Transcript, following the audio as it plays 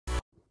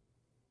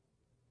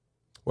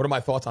What are my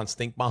thoughts on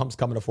stink bombs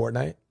coming to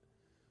Fortnite?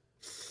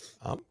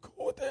 I'm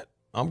cool with it.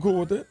 I'm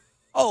cool with it.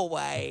 Oh,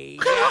 wait.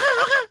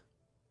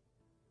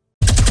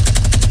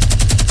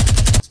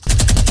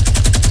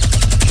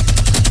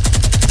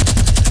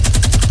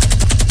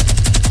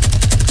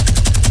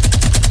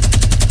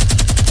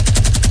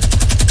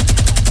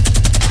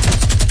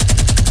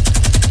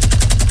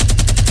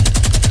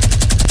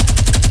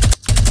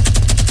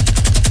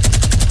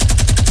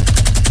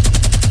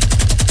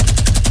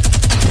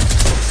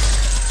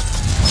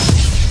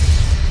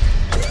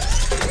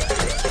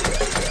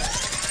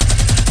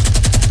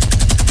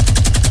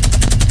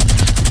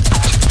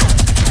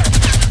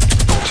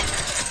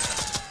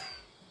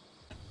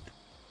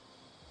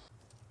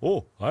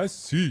 Oh, I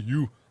see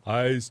you.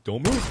 Eyes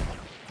don't move.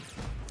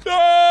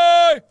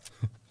 Hey!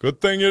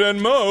 Good thing you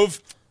didn't move.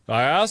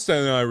 I asked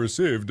and I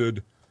received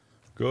it.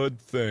 Good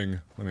thing.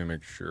 Let me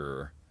make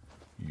sure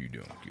you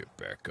don't get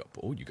back up.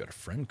 Oh, you got a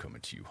friend coming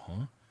to you,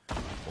 huh?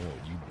 Oh,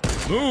 you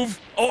move.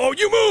 Oh,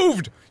 you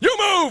moved! You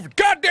moved!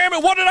 God damn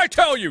it, what did I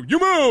tell you? You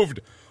moved!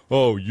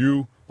 Oh,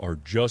 you are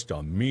just a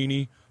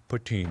meanie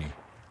patini.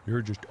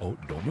 You're just, oh,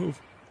 don't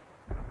move.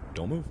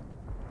 Don't move.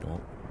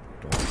 Don't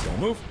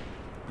move.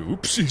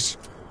 Oopsies.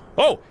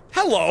 Oh,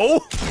 hello!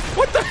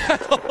 What the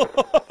hell?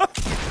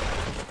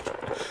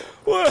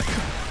 What?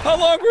 How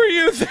long were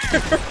you there?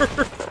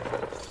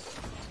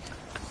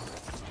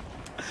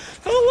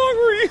 How long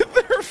were you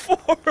there for?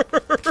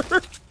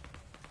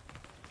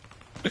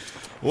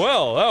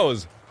 Well, that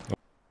was...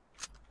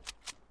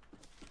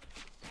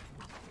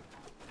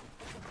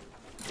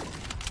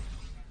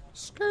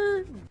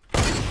 Skirt.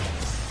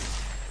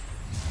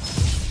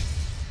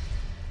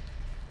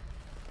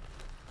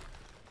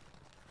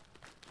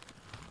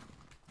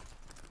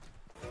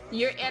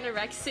 You're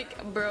anorexic,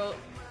 bro.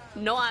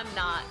 No, I'm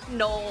not.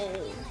 No.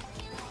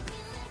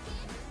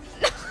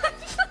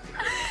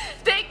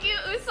 Thank you,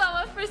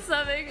 Usama, for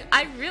subbing.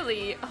 I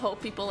really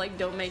hope people like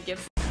don't make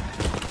gifts.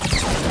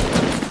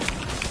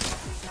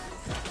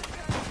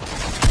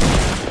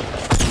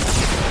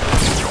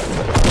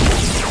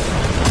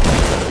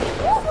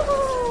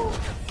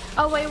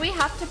 Oh wait, we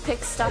have to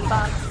pick stuff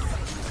up.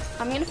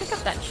 I'm gonna pick up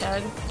that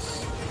chug.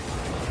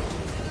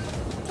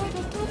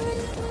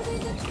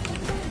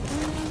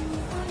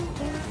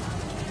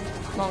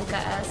 Monka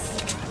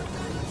S.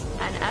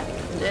 And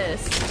after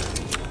this,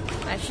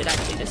 I should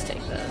actually just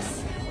take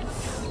this.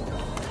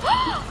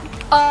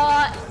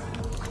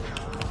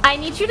 I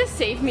need you to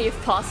save me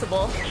if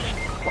possible.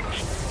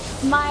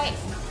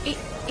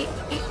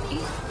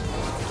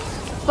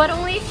 But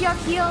only if you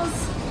have heals.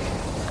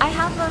 I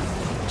have a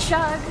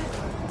chug.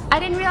 I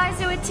didn't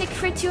realize it would tick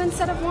for 2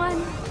 instead of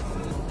 1.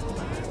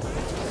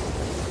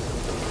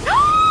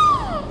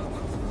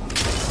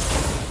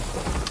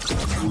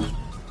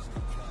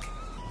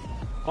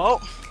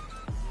 Oh.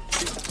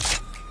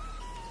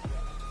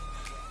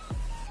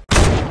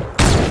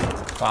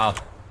 Wow.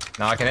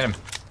 Now I can hit him.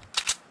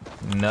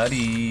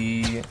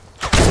 Nutty.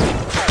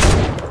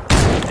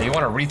 Hey, you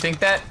want to rethink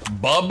that,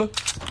 bub?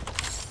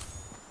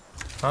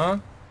 Huh?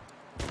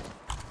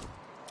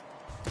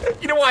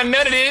 You don't want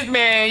none of this,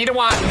 man. You don't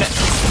want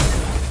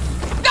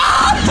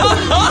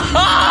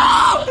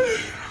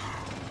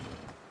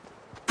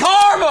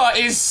Karma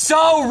is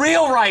so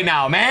real right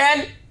now,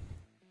 man.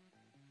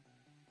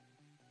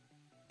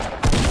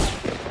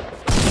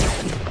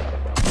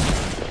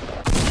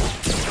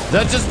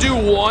 That just do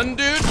 1, dude?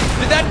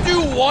 Did that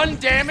do 1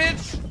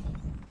 damage? Did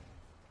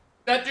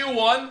that do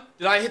 1?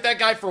 Did I hit that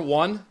guy for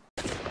 1?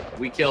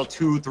 We kill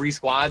 2-3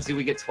 squads, do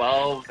we get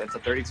 12? That's a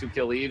 32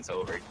 kill lead, it's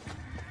over.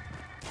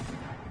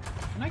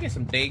 Can I get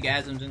some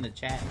big-asms in the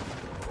chat?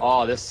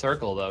 Oh, this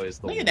circle, though, is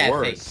the worst. Look at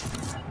that face.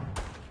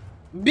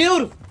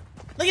 Beautiful.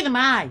 Look at them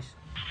eyes.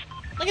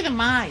 Look at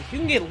them eyes. You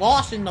can get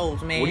lost in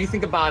those, man. What do you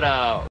think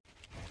about,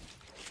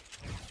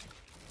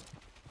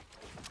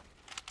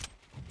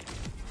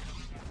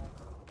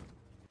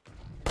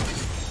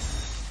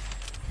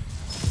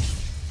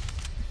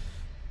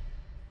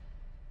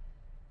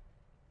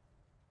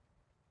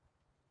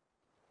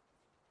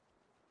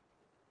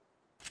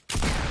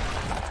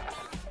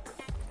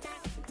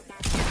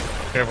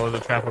 Careful,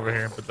 there's a trap over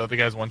here, but the other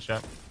guy's one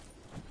shot.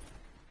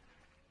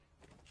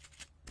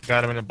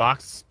 Got him in a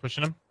box,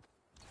 pushing him.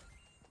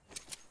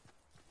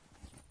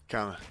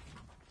 Coming.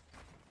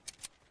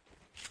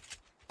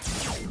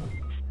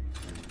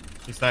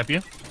 He sniped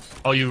you?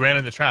 Oh, you ran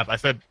in the trap. I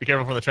said, be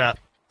careful from the trap.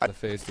 The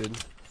face, dude.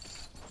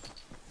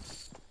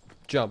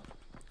 Jump.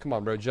 Come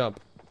on, bro, jump.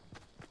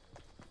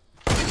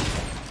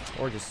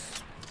 Or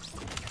just...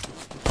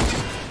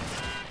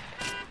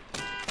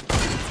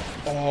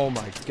 Oh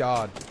my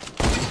god.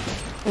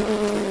 Oh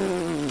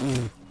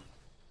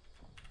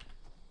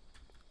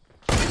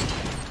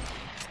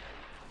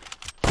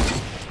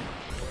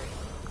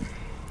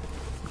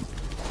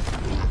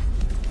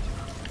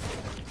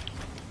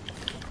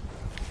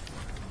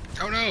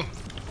no!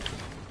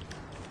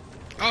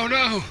 Oh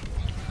no!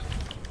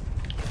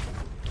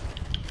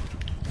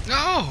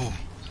 No!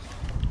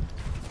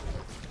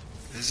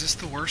 Is this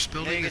the worst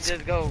building? Yeah, you can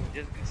just go.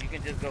 You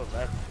can just go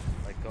left,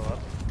 like go up.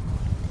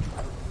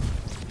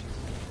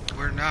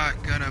 We're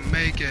not gonna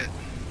make it.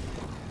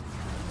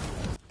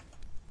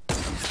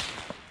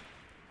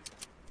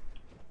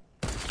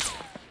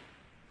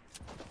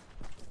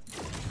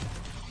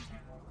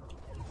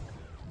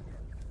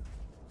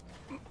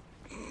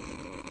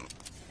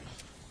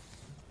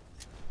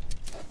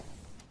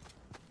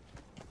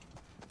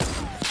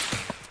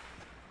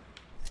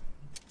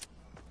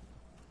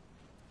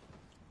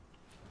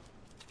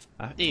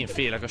 Én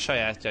félek a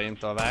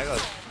sajátjaimtól, vágod?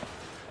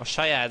 A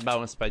saját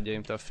bounce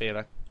padjaimtól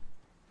félek.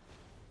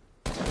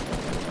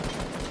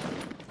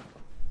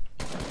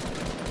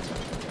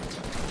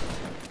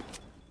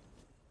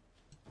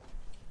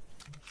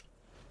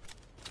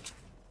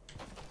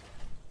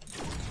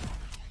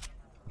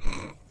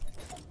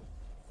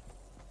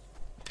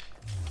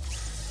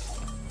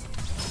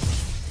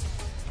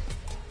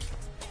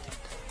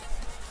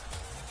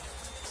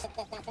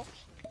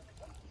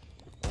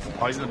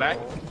 Oh, he's in the back.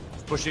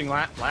 Pushing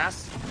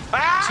last.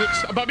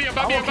 Above me,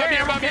 above me, above me,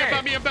 above me,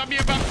 above me, above me,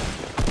 above me.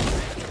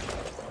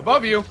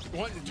 Above you.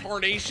 What,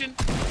 tornation?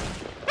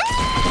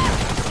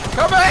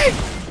 Coming!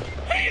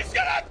 He's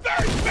gonna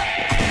thirst me!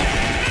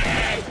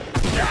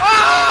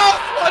 Oh!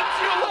 One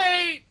too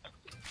late!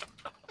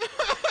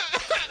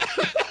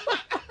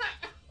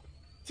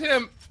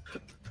 Tim,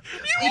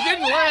 you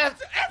didn't land.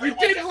 You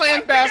didn't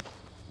land back.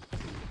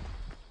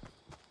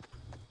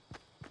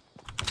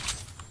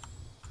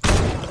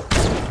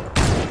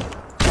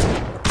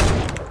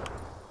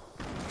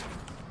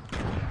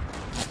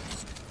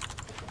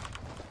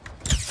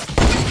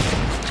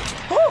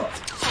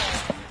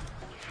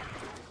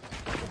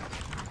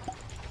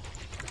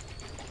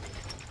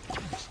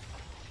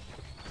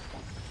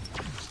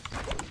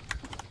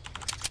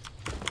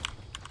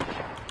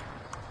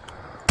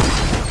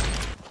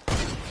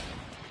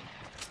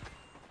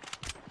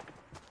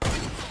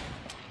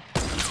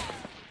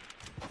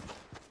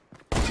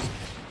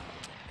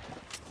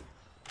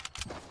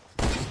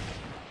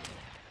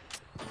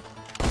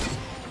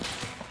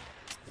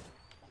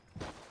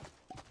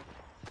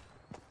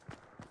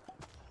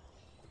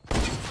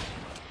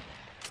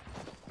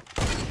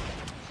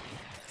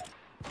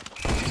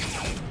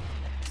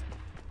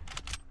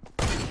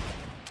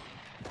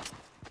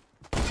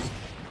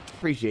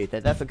 Appreciate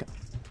that. That's a.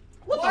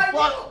 What the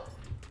fuck?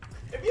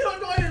 If you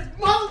don't join this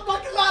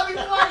motherfucking lobby,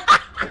 boy,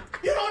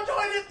 you don't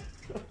join this.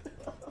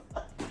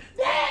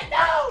 Dad,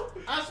 no!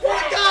 I swear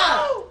to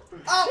God!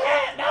 Oh,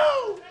 Dad,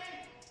 no!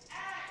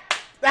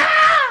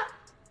 Ah!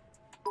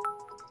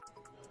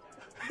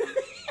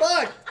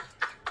 Fuck!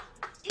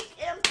 He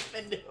can't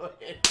even do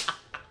it.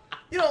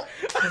 You don't.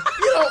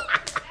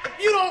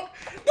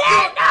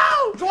 Dad,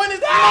 no! Join this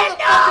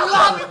motherfucking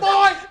lobby,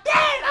 boy!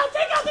 Dad, I'll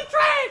take out the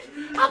trash!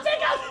 I'll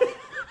take out the.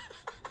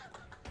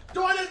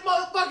 Join this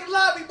motherfucking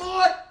lobby,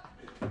 boy!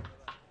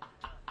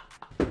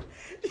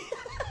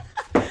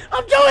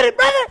 I'm doing it,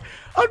 brother!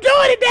 I'm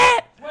doing it,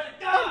 Dad!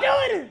 I'm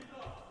doing it!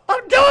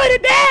 I'm doing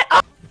it, Dad!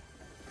 Oh.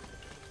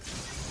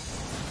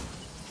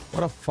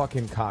 What a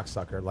fucking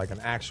cocksucker. Like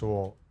an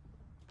actual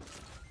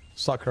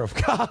sucker of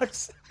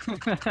cocks.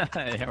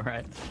 Yeah,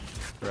 right.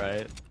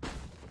 Right.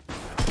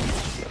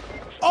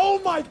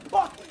 Oh my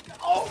fucking.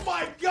 Oh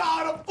my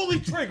god, I'm fully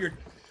triggered.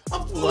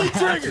 I'm fully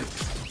triggered.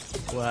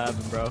 What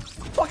happened, bro?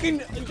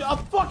 A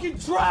fucking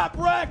trap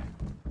wreck.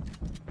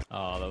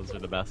 Oh, those are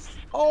the best.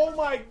 Oh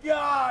my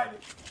god.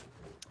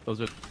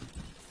 Those are.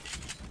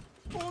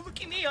 Oh,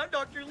 look at me. I'm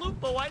Dr.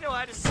 Lupo. I know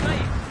how to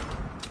snipe.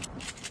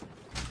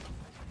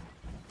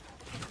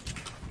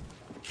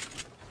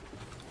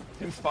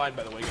 Tim's fine,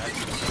 by the way, guys.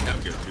 I'm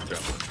good, good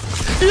job.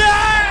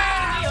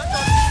 Yeah! I'm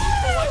Dr.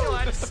 Lupo. I know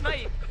how to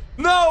snipe.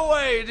 No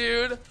way,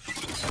 dude.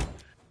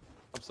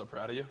 I'm so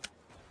proud of you.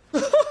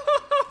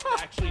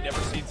 Actually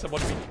never seen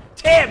someone be.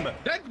 Tim!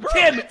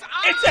 Tim!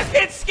 It's a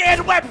hit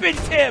scan weapon,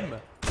 Tim!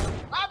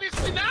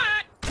 Obviously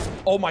not.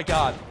 Oh my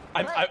god.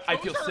 I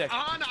feel Those are sick.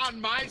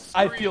 on my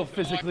screen. I feel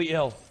physically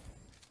ill.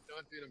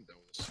 Don't do them, don't.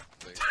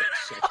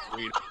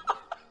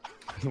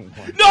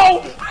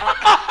 No!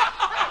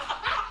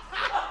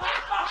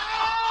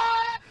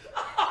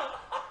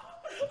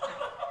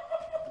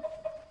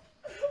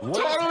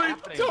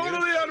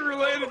 Totally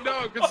unrelated.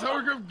 No, because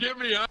someone could get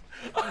me up.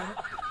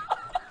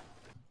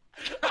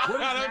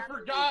 I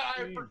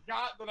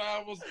forgot that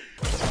I was.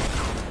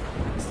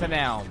 Sit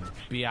down,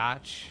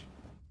 biatch.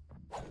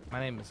 My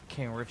name is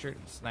King Richard.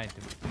 It's nice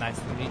to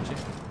meet you.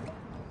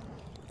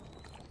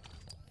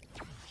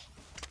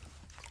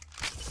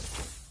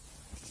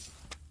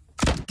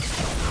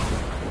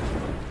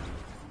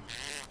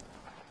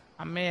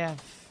 I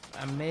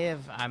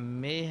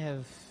may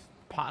have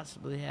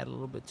possibly had a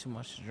little bit too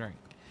much to drink.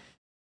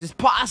 Just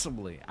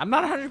possibly. I'm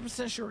not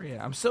 100% sure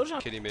yet. I'm still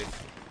trying. Kidding me.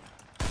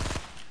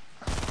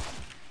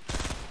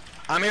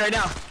 I'm here right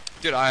now.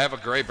 Dude, I have a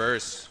gray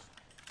burst.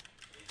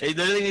 He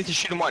literally needs to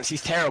shoot him once.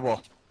 He's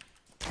terrible.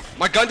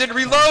 My gun didn't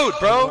reload,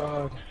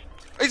 bro.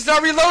 It's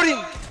not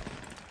reloading.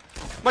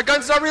 My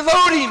gun's not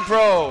reloading,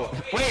 bro.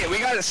 Wait, we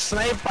got a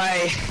snipe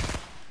by.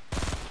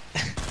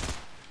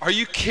 Are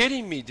you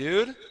kidding me,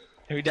 dude?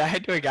 We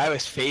died to a guy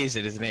with phase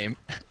in his name.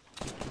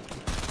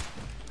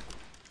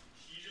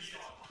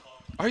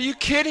 Are you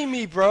kidding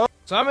me, bro?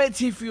 So I met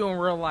Tfue in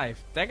real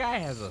life. That guy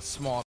has a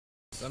small.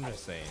 I'm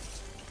just saying.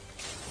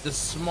 The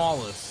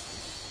smallest.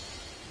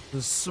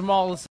 The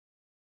smallest.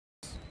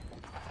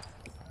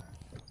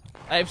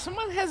 Like, if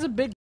someone has a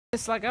big,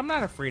 it's like I'm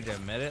not afraid to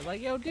admit it.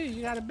 Like, yo, dude,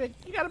 you got a big.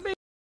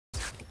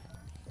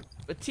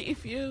 But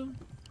Tfue.